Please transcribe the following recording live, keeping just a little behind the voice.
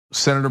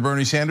Senator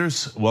Bernie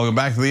Sanders, welcome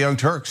back to the Young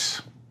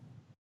Turks.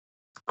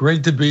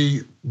 Great to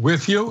be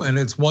with you, and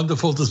it's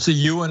wonderful to see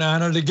you and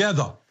Anna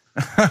together.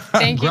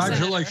 Thank you,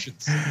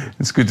 congratulations.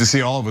 It's good to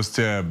see all of us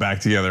back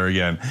together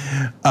again.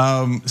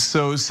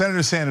 So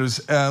Senator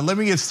Sanders, let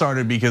me get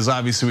started because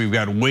obviously we've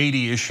got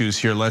weighty issues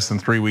here less than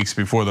 3 weeks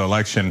before the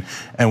election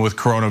and with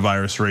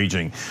coronavirus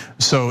raging.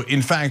 So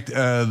in fact,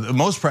 the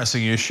most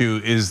pressing issue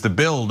is the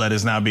bill that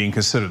is now being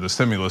considered, the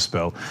stimulus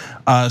bill.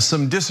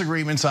 Some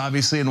disagreements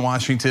obviously in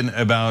Washington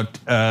about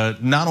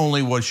not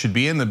only what should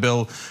be in the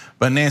bill,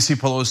 but Nancy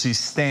Pelosi's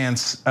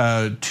stance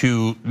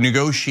to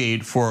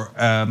negotiate for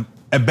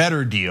a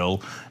better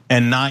deal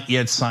and not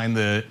yet sign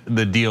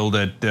the deal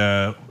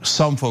that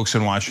some folks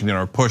in Washington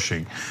are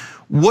pushing.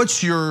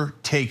 What's your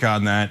take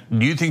on that?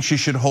 Do you think she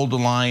should hold the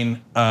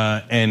line?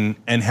 And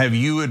have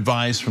you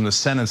advised from the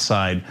Senate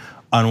side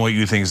on what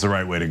you think is the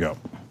right way to go?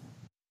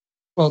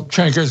 Well,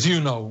 Cenk, as you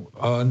know,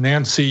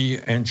 Nancy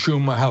and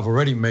Schumer have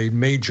already made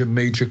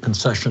major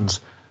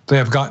concessions. They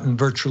have gotten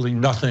virtually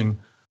nothing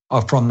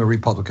from the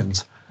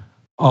Republicans.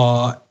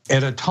 At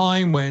a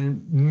time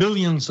when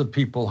millions of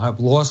people have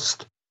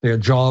lost their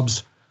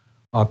jobs,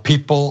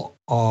 people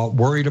are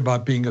worried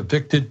about being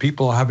evicted,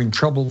 people are having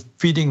trouble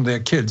feeding their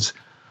kids.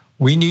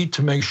 We need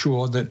to make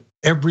sure that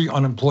every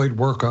unemployed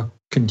worker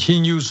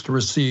continues to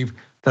receive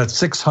that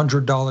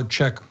 $600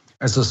 check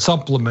as a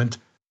supplement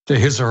to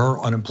his or her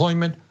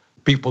unemployment.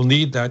 People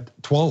need that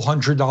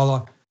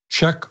 $1,200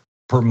 check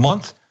per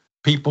month.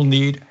 People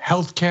need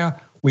health care.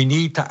 We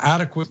need to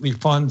adequately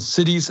fund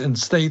cities and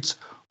states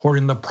who are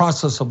in the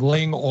process of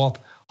laying off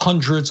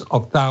hundreds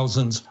of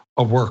thousands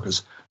of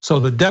workers. So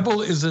the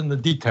devil is in the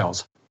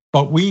details,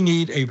 but we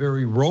need a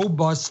very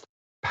robust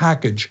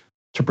package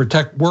to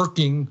protect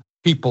working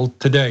people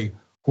today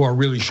who are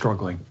really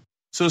struggling.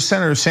 So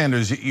Senator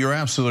Sanders, you're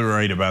absolutely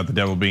right about the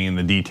devil being in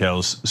the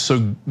details.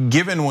 So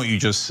given what you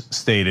just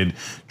stated,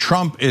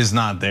 Trump is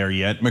not there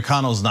yet.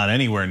 McConnell's not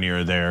anywhere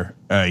near there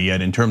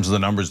yet in terms of the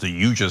numbers that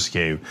you just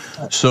gave.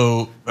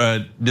 So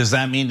does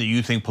that mean that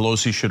you think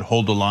Pelosi should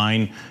hold the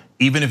line,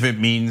 even if it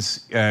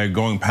means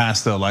going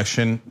past the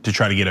election to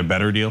try to get a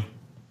better deal?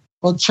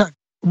 Well, Cenk,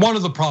 one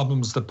of the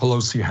problems that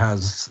Pelosi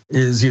has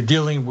is you're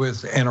dealing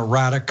with an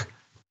erratic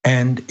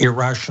and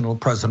irrational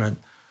president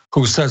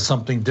who says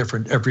something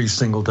different every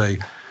single day.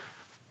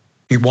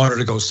 He wanted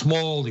to go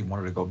small, he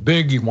wanted to go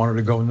big, he wanted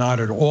to go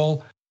not at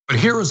all. But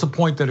here is a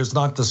point that is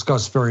not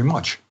discussed very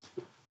much.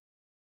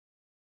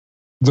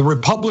 The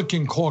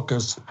Republican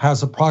caucus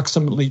has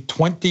approximately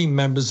 20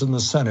 members in the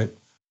Senate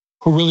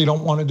who really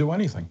don't want to do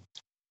anything.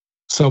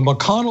 So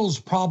McConnell's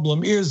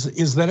problem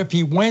is that if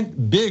he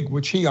went big,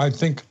 which he, I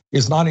think,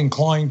 is not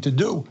inclined to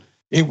do,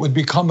 it would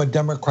become a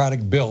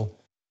Democratic bill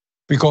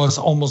because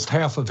almost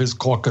half of his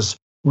caucus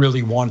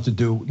really wanted to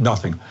do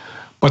nothing.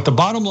 But the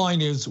bottom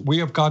line is we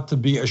have got to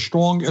be as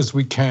strong as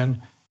we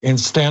can in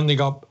standing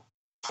up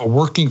for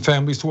working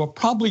families who are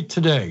probably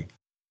today,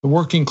 the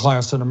working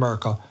class in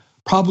America,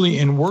 probably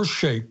in worse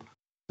shape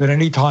than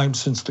any time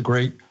since the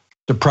Great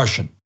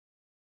Depression.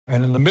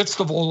 And in the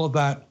midst of all of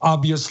that,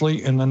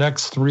 obviously, in the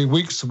next 3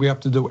 weeks, we have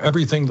to do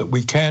everything that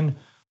we can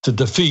to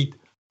defeat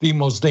the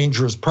most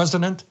dangerous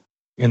president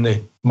in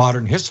the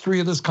modern history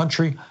of this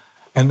country.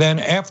 And then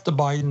after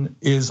Biden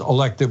is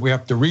elected, we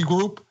have to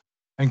regroup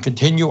and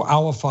continue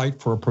our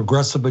fight for a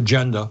progressive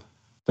agenda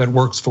that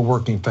works for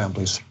working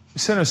families.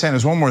 Senator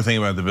Sanders, one more thing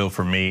about the bill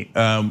for me.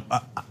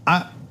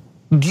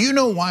 Do you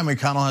know why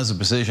McConnell has a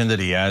position that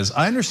he has?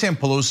 I understand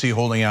Pelosi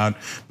holding out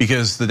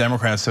because the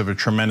Democrats have a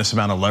tremendous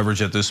amount of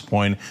leverage at this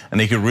point, and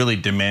they could really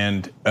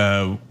demand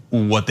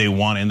what they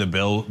want in the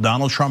bill.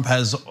 Donald Trump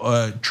has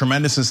a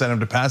tremendous incentive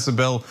to pass the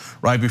bill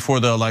right before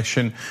the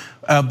election.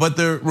 But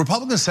the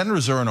Republican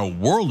senators are in a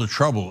world of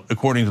trouble,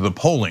 according to the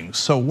polling.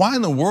 So why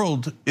in the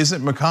world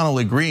isn't McConnell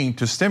agreeing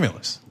to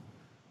stimulus?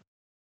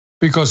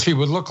 Because he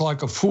would look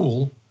like a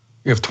fool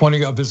if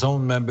 20 of his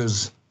own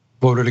members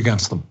voted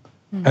against them.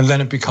 And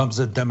then it becomes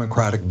a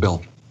Democratic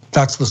bill.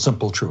 That's the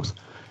simple truth.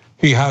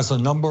 He has a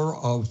number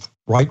of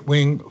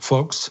right-wing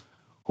folks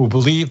who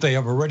believe they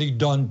have already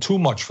done too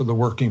much for the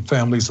working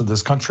families of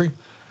this country.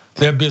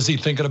 They're busy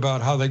thinking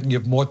about how they can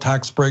give more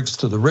tax breaks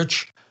to the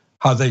rich,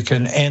 how they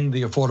can end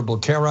the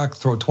Affordable Care Act,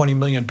 throw 20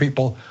 million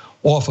people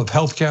off of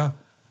healthcare,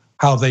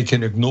 how they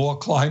can ignore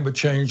climate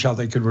change, how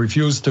they can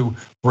refuse to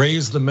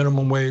raise the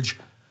minimum wage.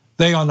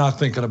 They are not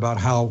thinking about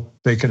how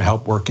they can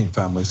help working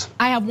families.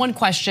 I have one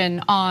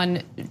question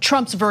on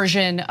Trump's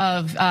version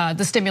of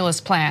the stimulus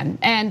plan.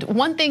 And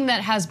one thing that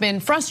has been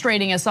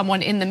frustrating as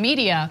someone in the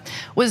media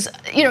was,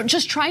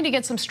 just trying to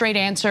get some straight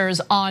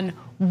answers on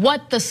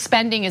what the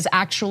spending is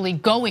actually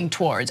going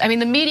towards. I mean,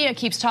 the media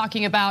keeps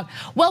talking about,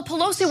 well,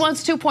 Pelosi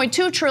wants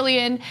 2.2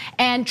 trillion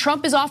and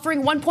Trump is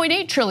offering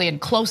 1.8 trillion,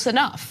 close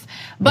enough.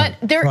 But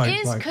there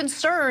is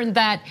concern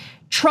that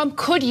Trump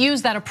could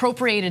use that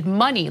appropriated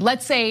money.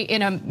 Let's say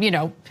in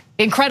a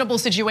incredible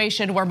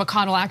situation where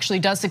McConnell actually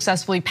does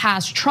successfully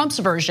pass Trump's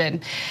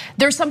version.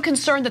 There's some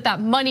concern that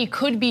that money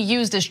could be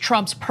used as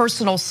Trump's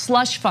personal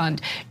slush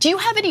fund. Do you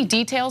have any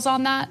details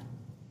on that?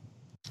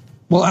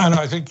 Well, and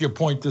I think your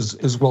point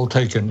is well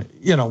taken.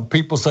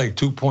 People say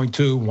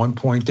 2.2,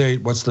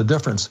 1.8, what's the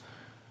difference?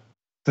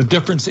 The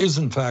difference is,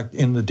 in fact,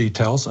 in the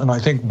details. And I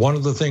think one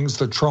of the things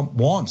that Trump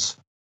wants,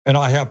 and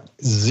I have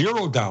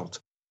zero doubt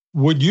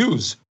would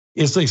use,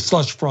 is a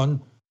slush fund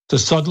to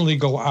suddenly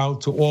go out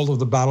to all of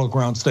the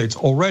battleground states.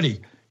 Already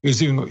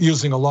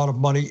using a lot of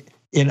money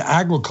in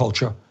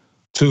agriculture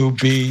to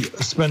be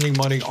spending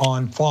money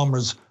on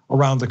farmers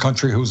around the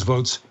country whose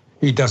votes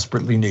he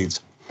desperately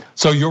needs.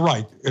 So you're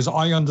right, as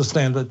I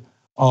understand it,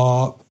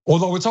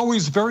 although it's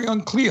always very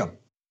unclear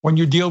when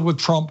you deal with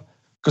Trump,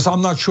 because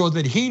I'm not sure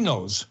that he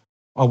knows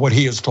what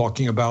he is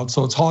talking about.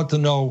 So it's hard to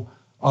know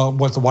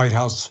what the White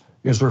House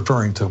is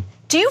referring to.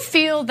 Do you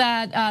feel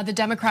that the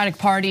Democratic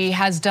Party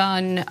has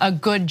done a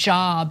good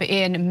job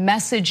in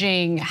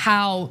messaging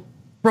how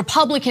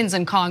Republicans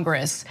in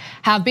Congress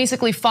have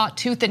basically fought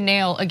tooth and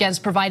nail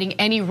against providing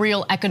any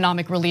real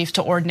economic relief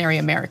to ordinary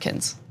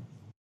Americans?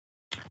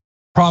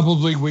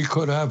 Probably we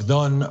could have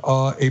done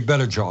a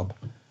better job.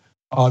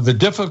 The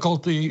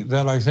difficulty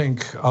that I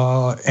think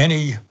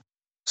any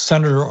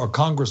senator or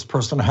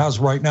congressperson has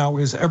right now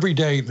is every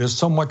day there's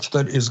so much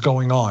that is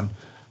going on.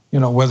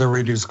 Whether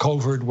it is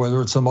COVID,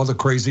 whether it's some other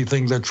crazy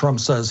thing that Trump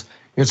says,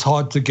 it's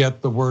hard to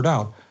get the word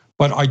out.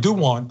 But I do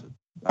want,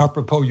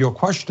 apropos your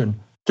question,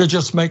 to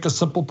just make a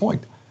simple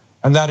point.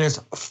 And that is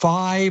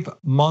 5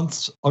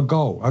 months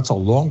ago, that's a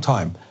long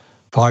time.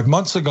 5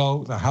 months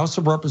ago, the House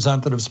of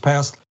Representatives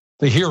passed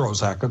the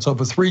HEROES Act. It's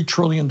over $3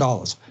 trillion.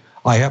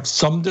 I have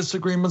some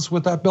disagreements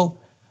with that bill,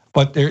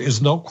 but there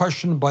is no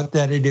question but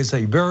that it is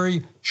a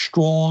very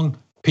strong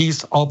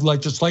piece of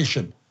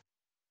legislation.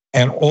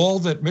 And all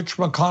that Mitch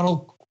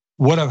McConnell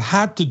would have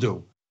had to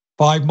do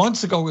 5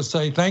 months ago is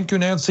say, thank you,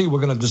 Nancy, we're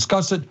gonna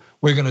discuss it,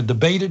 we're gonna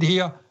debate it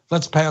here,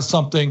 let's pass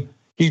something.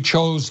 He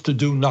chose to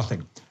do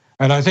nothing.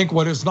 And I think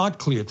what is not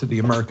clear to the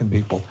American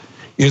people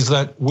is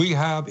that we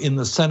have in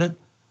the Senate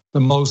the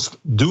most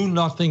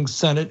do-nothing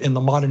Senate in the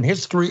modern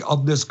history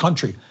of this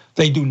country.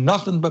 They do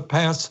nothing but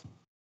pass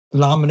the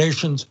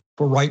nominations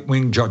for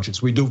right-wing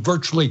judges. We do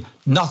virtually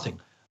nothing.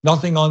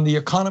 Nothing on the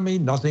economy,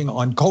 nothing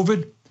on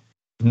COVID,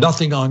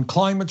 nothing on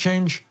climate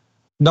change,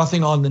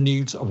 nothing on the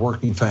needs of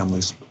working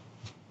families.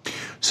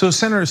 So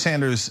Senator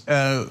Sanders,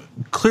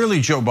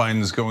 clearly Joe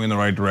Biden is going in the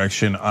right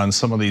direction on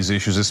some of these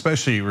issues,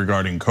 especially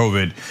regarding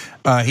COVID.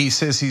 He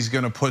says he's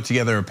going to put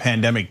together a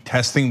pandemic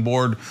testing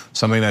board,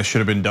 something that should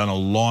have been done a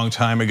long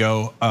time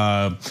ago.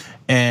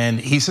 And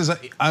he says,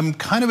 I'm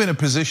kind of in a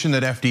position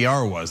that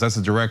FDR was. That's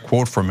a direct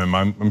quote from him.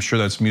 I'm sure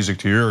that's music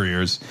to your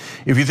ears.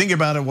 If you think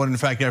about it, what in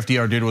fact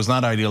FDR did was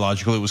not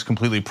ideological, it was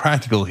completely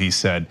practical, he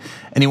said.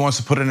 And he wants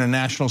to put in a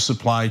national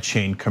supply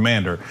chain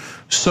commander.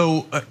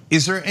 So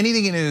is there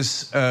anything in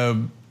his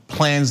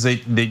plans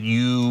that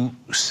you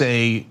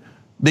say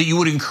that you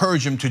would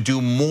encourage him to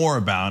do more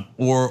about,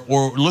 or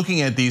looking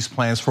at these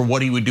plans for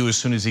what he would do as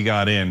soon as he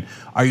got in,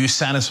 are you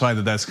satisfied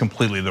that that's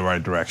completely the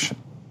right direction?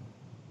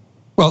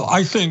 Well,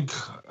 I think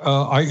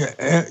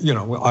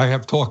I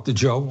have talked to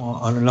Joe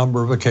on a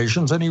number of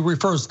occasions, and he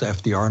refers to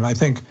FDR, and I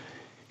think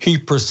he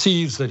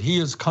perceives that he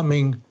is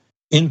coming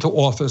into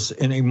office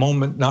in a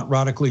moment not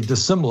radically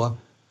dissimilar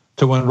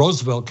to when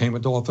Roosevelt came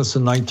into office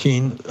in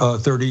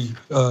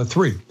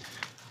 1933.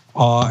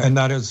 And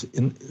that is,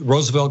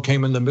 Roosevelt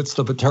came in the midst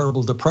of a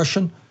terrible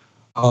depression.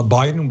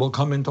 Biden will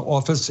come into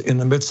office in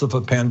the midst of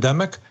a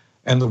pandemic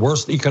and the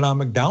worst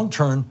economic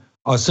downturn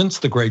since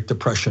the Great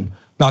Depression,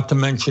 not to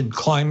mention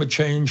climate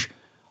change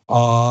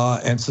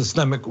and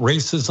systemic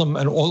racism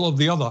and all of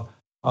the other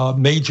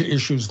major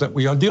issues that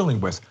we are dealing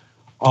with.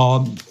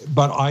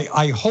 But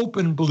I hope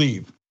and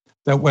believe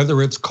that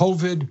whether it's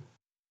COVID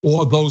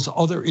or those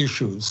other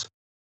issues,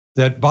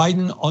 that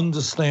Biden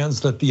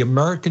understands that the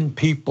American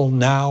people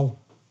now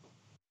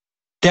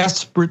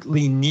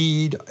desperately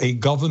need a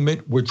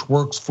government which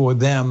works for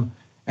them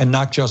and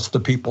not just the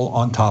people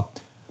on top.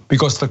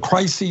 Because the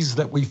crises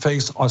that we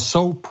face are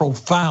so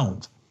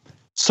profound,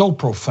 so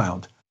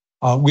profound.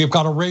 We've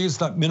got to raise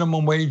that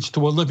minimum wage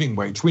to a living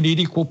wage. We need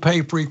equal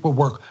pay for equal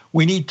work.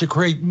 We need to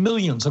create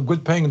millions of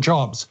good paying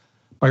jobs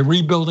by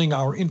rebuilding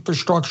our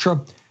infrastructure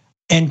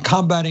and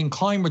combating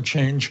climate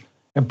change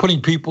and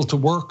putting people to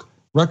work,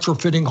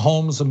 retrofitting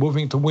homes and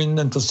moving to wind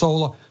and to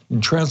solar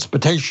and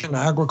transportation,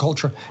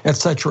 agriculture, et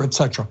cetera, et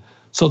cetera.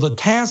 So the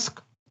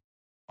task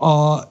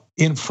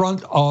in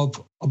front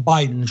of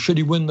Biden, should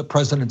he win the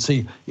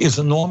presidency, is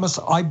enormous.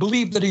 I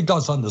believe that he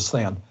does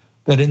understand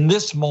that in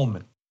this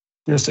moment,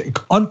 there's an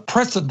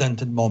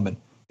unprecedented moment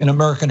in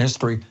American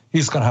history,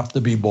 he's gonna have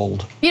to be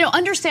bold.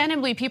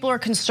 Understandably, people are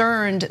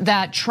concerned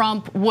that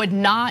Trump would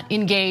not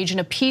engage in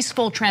a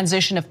peaceful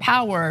transition of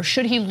power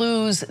should he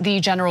lose the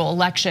general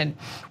election.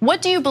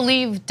 What do you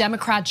believe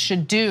Democrats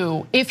should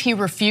do if he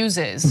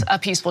refuses a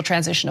peaceful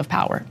transition of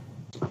power?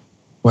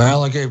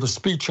 Well, I gave a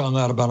speech on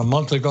that about a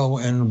month ago,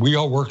 and we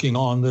are working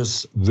on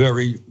this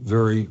very,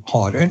 very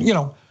hard. And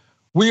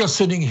we are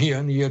sitting here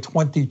in the year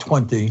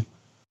 2020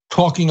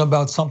 talking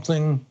about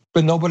something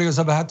that nobody has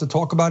ever had to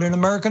talk about in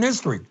American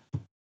history.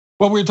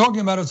 What we're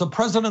talking about is a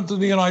president of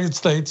the United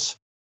States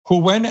who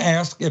when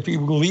asked if he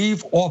will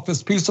leave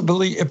office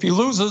peaceably if he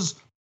loses,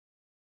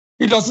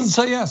 he doesn't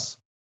say yes.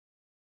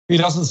 He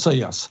doesn't say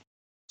yes.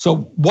 So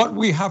what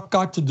we have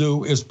got to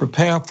do is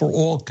prepare for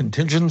all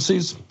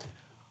contingencies.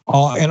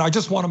 And I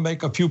just want to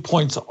make a few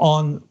points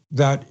on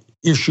that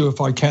issue if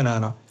I can,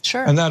 Anna.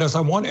 Sure. And that is,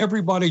 I want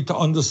everybody to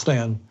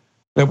understand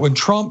that when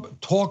Trump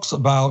talks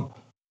about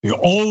the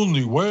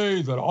only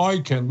way that I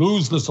can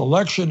lose this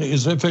election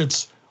is if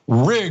it's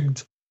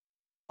rigged,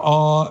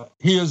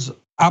 he is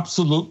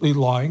absolutely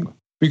lying,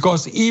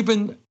 because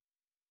even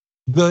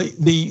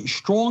the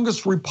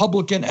strongest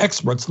Republican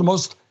experts,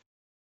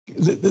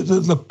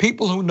 the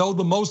people who know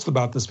the most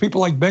about this, people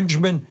like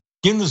Benjamin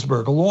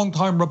Ginsberg, a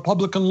longtime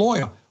Republican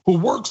lawyer who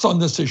works on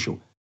this issue,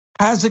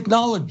 has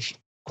acknowledged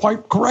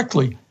quite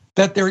correctly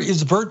that there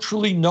is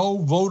virtually no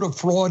voter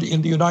fraud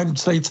in the United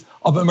States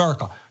of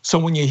America. So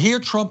when you hear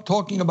Trump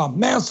talking about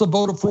massive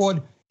voter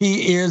fraud,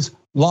 he is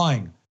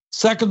lying.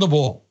 Second of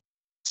all,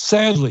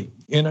 sadly,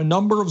 in a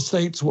number of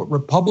states, what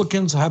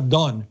Republicans have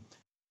done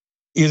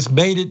is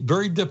made it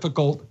very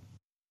difficult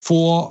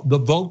for the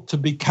vote to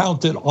be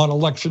counted on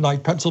election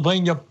night.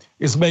 Pennsylvania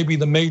is maybe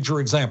the major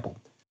example.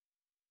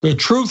 The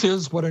truth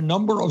is, what a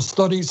number of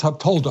studies have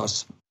told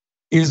us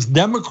is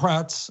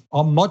Democrats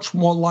are much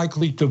more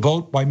likely to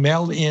vote by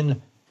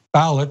mail-in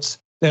ballots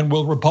than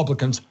will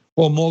Republicans,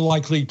 who are more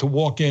likely to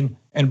walk in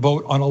and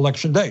vote on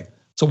election day.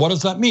 So what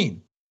does that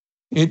mean?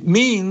 It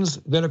means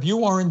that if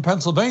you are in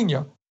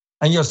Pennsylvania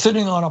and you're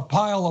sitting on a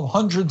pile of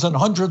hundreds and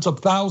hundreds of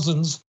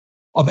thousands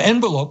of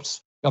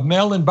envelopes of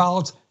mail-in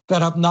ballots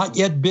that have not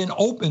yet been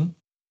opened,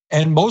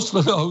 and most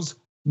of those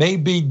may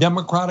be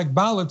Democratic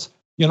ballots,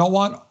 you know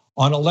what?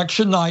 On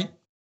election night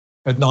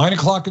at 9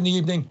 o'clock in the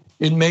evening,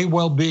 it may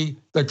well be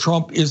that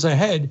Trump is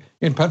ahead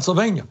in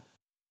Pennsylvania,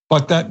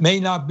 but that may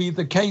not be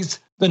the case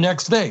the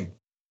next day.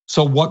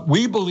 So what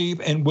we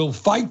believe and will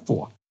fight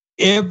for,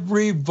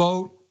 every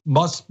vote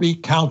must be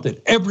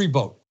counted. Every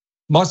vote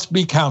must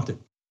be counted.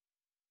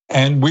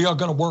 And we are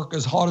going to work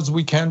as hard as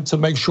we can to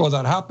make sure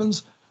that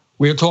happens.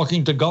 We are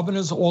talking to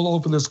governors all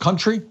over this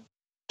country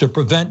to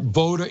prevent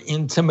voter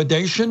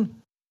intimidation.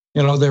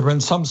 You know, there have been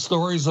some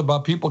stories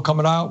about people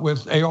coming out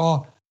with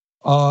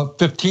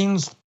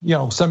AR-15s,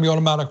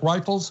 semi-automatic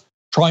rifles,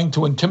 trying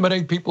to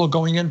intimidate people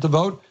going in to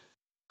vote.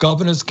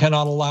 Governors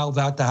cannot allow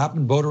that to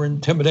happen. Voter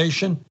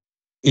intimidation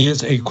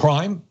is a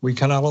crime. We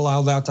cannot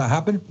allow that to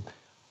happen.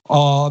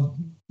 So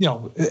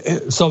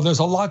there's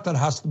a lot that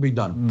has to be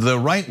done. The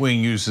right wing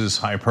uses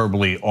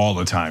hyperbole all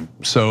the time.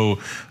 So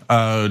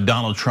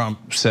Donald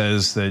Trump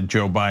says that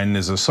Joe Biden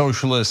is a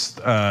socialist,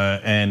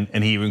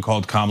 and he even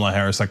called Kamala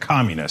Harris a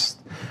communist.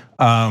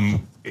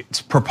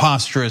 It's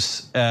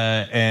preposterous,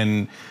 but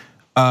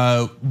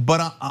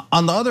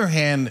on the other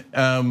hand,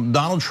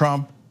 Donald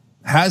Trump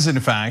has in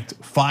fact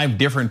 5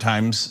 different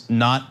times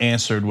not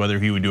answered whether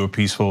he would do a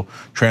peaceful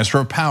transfer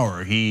of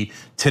power. He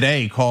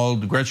today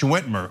called Gretchen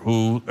Whitmer,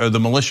 who the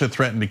militia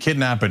threatened to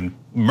kidnap and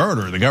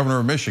murder, the governor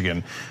of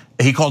Michigan.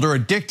 He called her a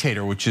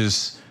dictator, which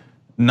is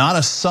not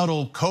a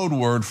subtle code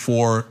word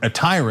for a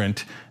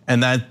tyrant,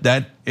 and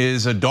that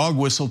is a dog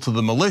whistle to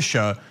the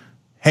militia.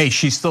 Hey,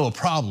 she's still a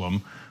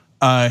problem.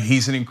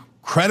 He's an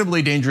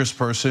incredibly dangerous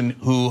person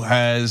who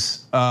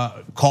has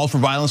called for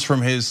violence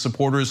from his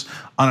supporters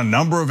on a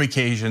number of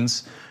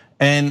occasions,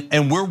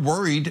 and we're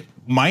worried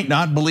might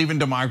not believe in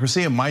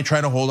democracy and might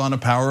try to hold on to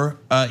power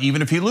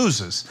even if he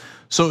loses.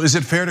 So is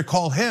it fair to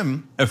call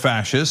him a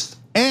fascist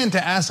and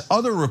to ask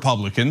other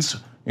Republicans,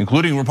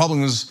 including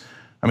Republicans?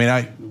 I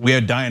mean, we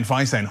had Dianne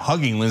Feinstein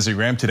hugging Lindsey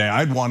Graham today.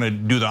 I'd want to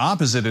do the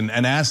opposite and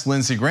ask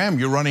Lindsey Graham,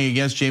 you're running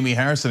against Jamie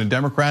Harrison, a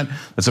Democrat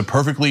that's a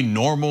perfectly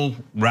normal,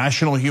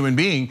 rational human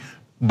being.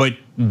 But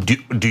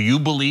do you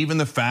believe in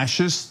the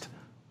fascist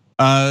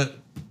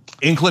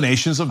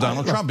inclinations of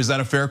Donald Trump? Is that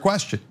a fair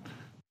question?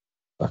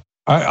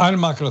 I'm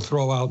not going to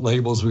throw out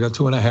labels. We got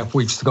 2.5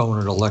 weeks to go in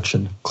an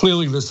election.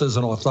 Clearly, this is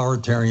an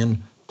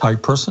authoritarian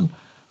type person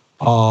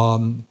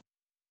who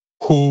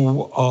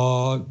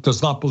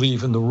does not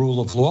believe in the rule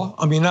of law.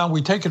 I mean, now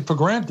we take it for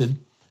granted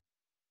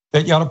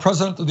that you had a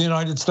president of the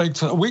United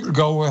States a week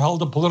ago who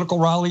held a political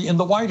rally in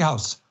the White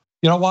House.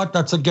 You know what?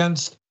 That's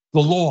against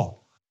the law.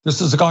 This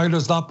is a guy who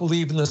does not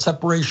believe in the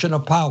separation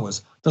of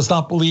powers, does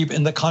not believe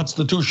in the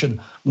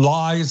Constitution,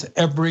 lies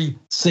every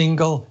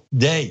single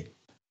day.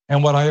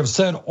 And what I have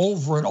said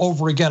over and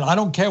over again, I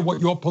don't care what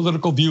your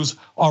political views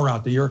are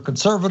out there. You're a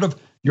conservative,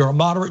 you're a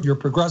moderate, you're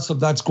progressive,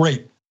 that's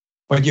great.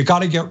 But you got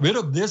to get rid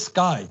of this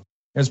guy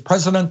as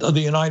president of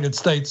the United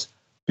States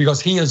because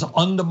he is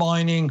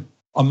undermining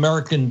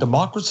American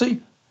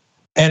democracy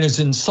and is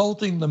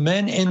insulting the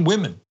men and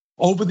women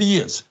over the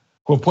years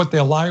who have put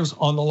their lives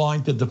on the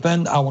line to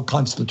defend our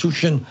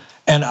Constitution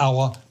and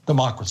our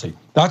democracy.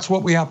 That's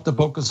what we have to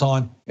focus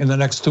on in the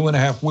next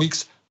 2.5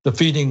 weeks,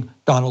 defeating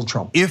Donald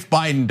Trump. If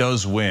Biden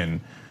does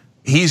win,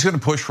 he's going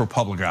to push for a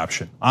public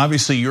option.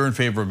 Obviously, you're in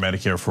favor of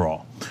Medicare for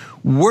all.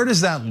 Where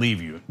does that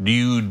leave you? Do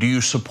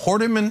you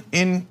support him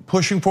in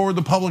pushing forward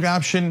the public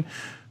option?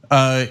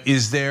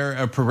 Is there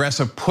a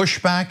progressive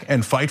pushback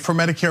and fight for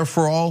Medicare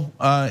for all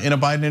in a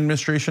Biden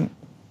administration?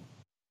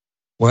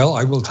 Well,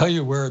 I will tell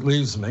you where it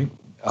leaves me.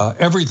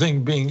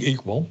 Everything being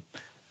equal,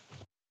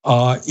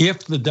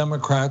 if the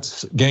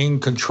Democrats gain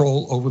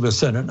control over the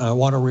Senate, and I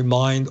want to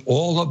remind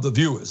all of the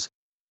viewers,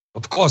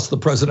 of course, the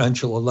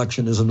presidential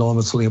election is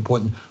enormously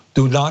important.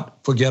 Do not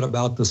forget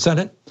about the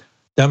Senate.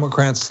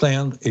 Democrats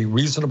stand a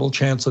reasonable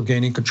chance of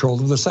gaining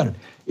control of the Senate.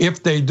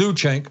 If they do,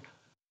 Cenk,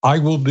 I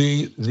will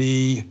be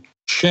the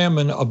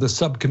chairman of the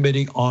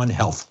subcommittee on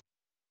health.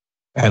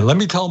 And let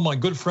me tell my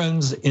good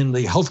friends in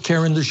the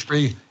healthcare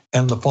industry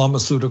and the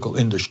pharmaceutical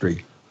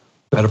industry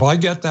that if I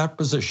get that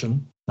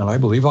position, and I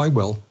believe I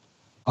will,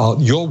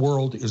 your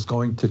world is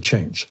going to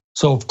change.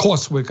 So of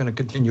course, we're going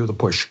to continue the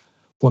push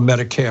for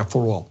Medicare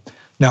for all.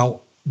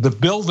 Now, the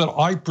bill that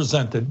I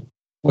presented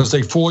was a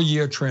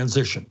 4-year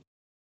transition.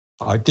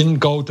 I didn't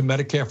go to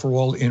Medicare for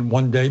all in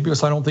one day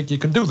because I don't think you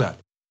can do that.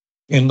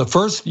 In the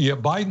first year,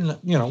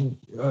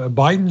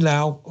 Biden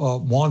now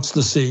wants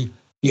to see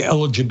the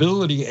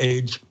eligibility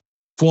age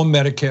for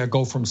Medicare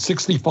go from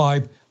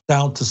 65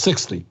 down to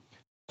 60.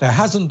 There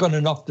hasn't been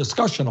enough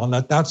discussion on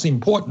that. That's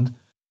important.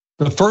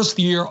 The first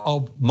year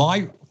of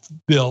my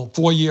bill,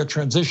 4-year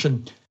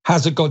transition,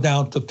 has it go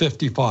down to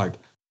 55.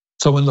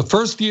 So in the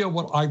first year,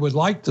 what I would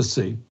like to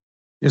see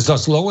is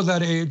us lower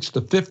that age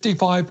to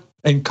 55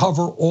 and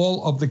cover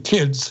all of the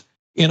kids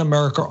in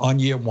America on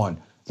year 1.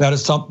 That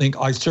is something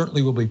I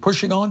certainly will be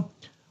pushing on.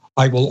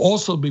 I will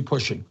also be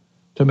pushing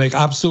to make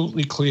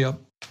absolutely clear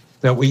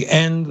that we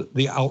end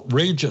the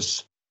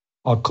outrageous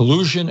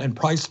collusion and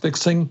price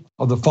fixing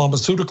of the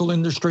pharmaceutical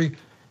industry,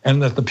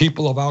 and that the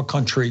people of our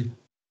country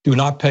do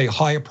not pay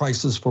higher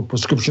prices for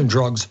prescription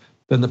drugs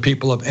than the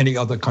people of any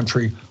other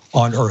country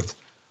on earth.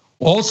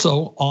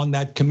 Also on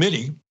that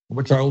committee,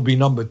 which I will be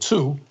number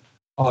 2,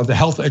 the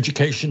Health,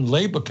 Education,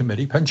 Labor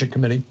Committee, Pension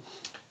Committee,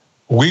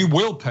 we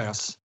will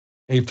pass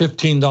a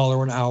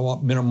 $15 an hour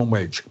minimum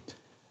wage.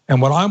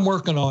 And what I'm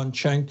working on,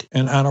 Cenk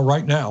and Anna,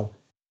 right now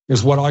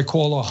is what I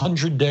call a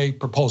 100-day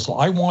proposal.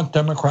 I want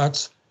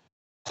Democrats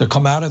to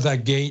come out of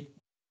that gate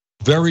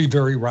very,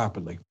 very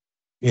rapidly.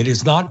 It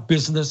is not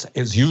business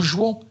as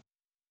usual.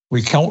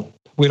 We don't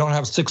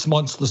have 6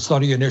 months to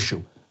study an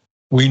issue.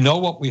 We know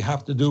what we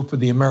have to do for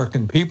the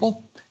American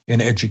people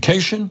in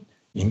education,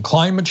 in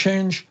climate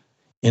change,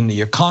 in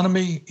the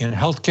economy, in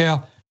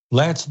healthcare.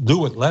 Let's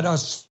do it. Let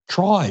us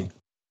try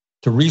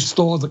to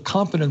restore the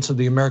confidence of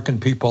the American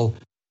people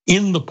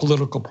in the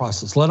political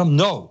process. Let them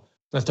know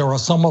that there are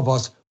some of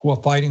us who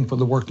are fighting for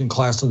the working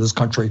class of this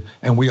country,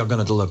 and we are going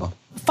to deliver.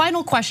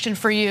 Final question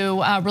for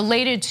you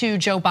related to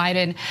Joe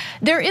Biden.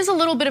 There is a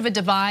little bit of a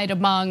divide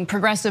among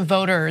progressive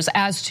voters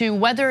as to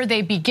whether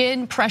they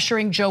begin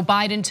pressuring Joe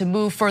Biden to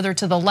move further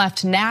to the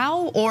left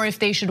now, or if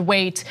they should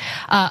wait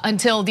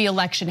until the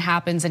election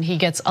happens and he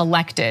gets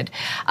elected.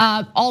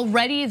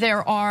 Already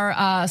there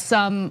are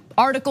some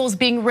articles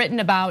being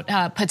written about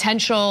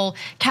potential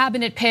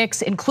cabinet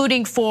picks,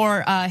 including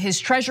for his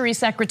Treasury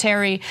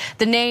Secretary.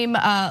 The name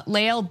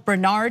Lael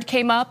Brainard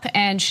came up,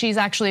 and she's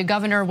actually a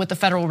governor with the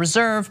Federal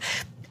Reserve.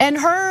 And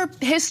her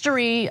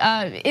history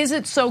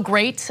isn't so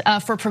great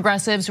for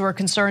progressives who are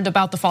concerned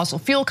about the fossil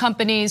fuel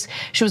companies.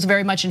 She was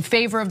very much in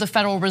favor of the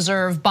Federal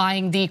Reserve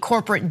buying the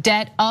corporate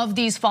debt of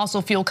these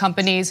fossil fuel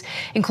companies,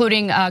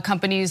 including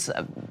companies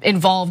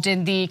involved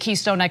in the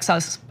Keystone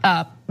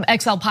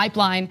XL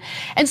pipeline.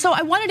 And so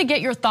I wanted to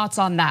get your thoughts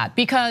on that,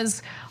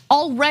 because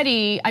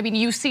already, I mean,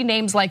 you see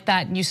names like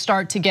that and you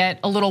start to get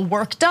a little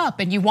worked up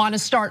and you want to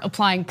start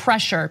applying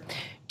pressure.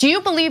 Do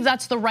you believe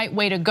that's the right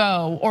way to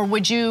go, or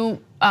would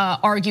you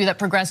argue that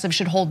progressives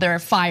should hold their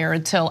fire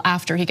until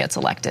after he gets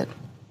elected?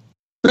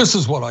 This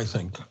is what I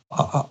think.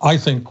 I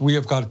think we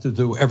have got to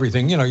do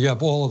everything. You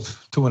have all of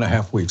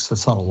 2.5 weeks.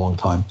 That's not a long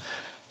time.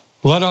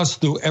 Let us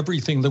do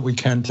everything that we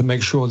can to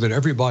make sure that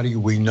everybody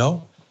we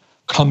know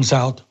comes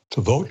out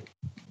to vote.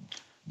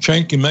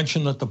 Cenk, you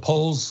mentioned that the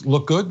polls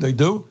look good. They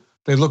do.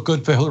 They look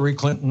good for Hillary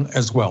Clinton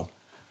as well.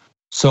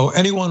 So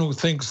anyone who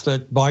thinks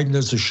that Biden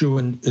is a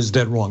shoo-in is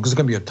dead wrong. This is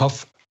going to be a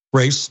tough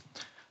race,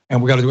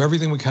 and we got to do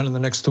everything we can in the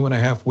next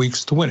 2.5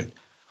 weeks to win it.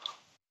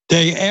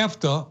 Day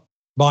after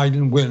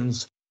Biden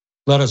wins,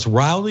 let us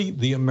rally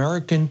the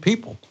American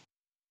people,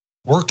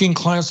 working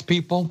class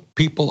people,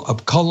 people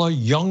of color,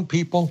 young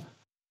people,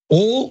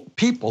 all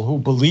people who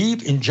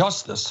believe in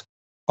justice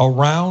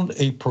around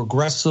a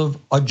progressive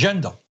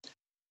agenda.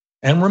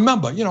 And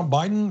remember,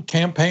 Biden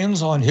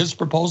campaigns on his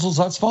proposals,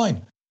 that's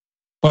fine.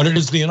 But it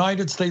is the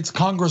United States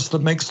Congress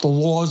that makes the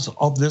laws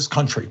of this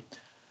country.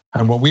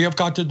 And what we have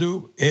got to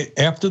do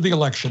after the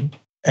election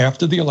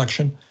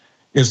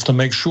is to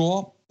make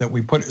sure that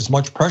we put as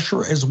much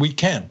pressure as we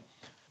can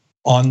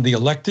on the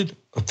elected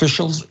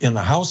officials in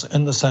the House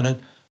and the Senate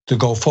to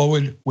go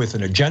forward with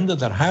an agenda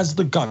that has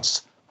the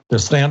guts to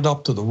stand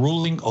up to the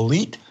ruling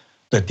elite,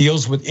 that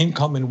deals with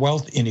income and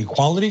wealth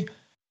inequality,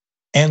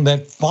 and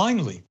that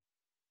finally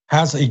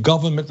has a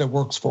government that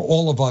works for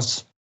all of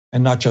us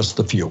and not just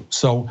the few.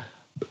 So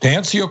to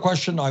answer your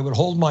question, I would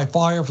hold my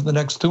fire for the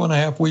next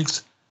 2.5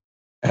 weeks.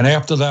 And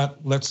after that,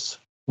 let's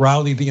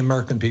rally the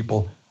American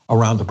people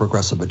around the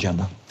progressive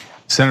agenda.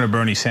 Senator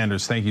Bernie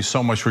Sanders, thank you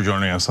so much for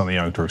joining us on the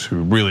Young Turks. We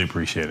really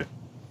appreciate it.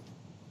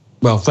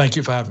 Well, thank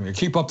you for having me.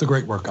 Keep up the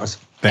great work, guys.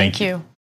 Thank you.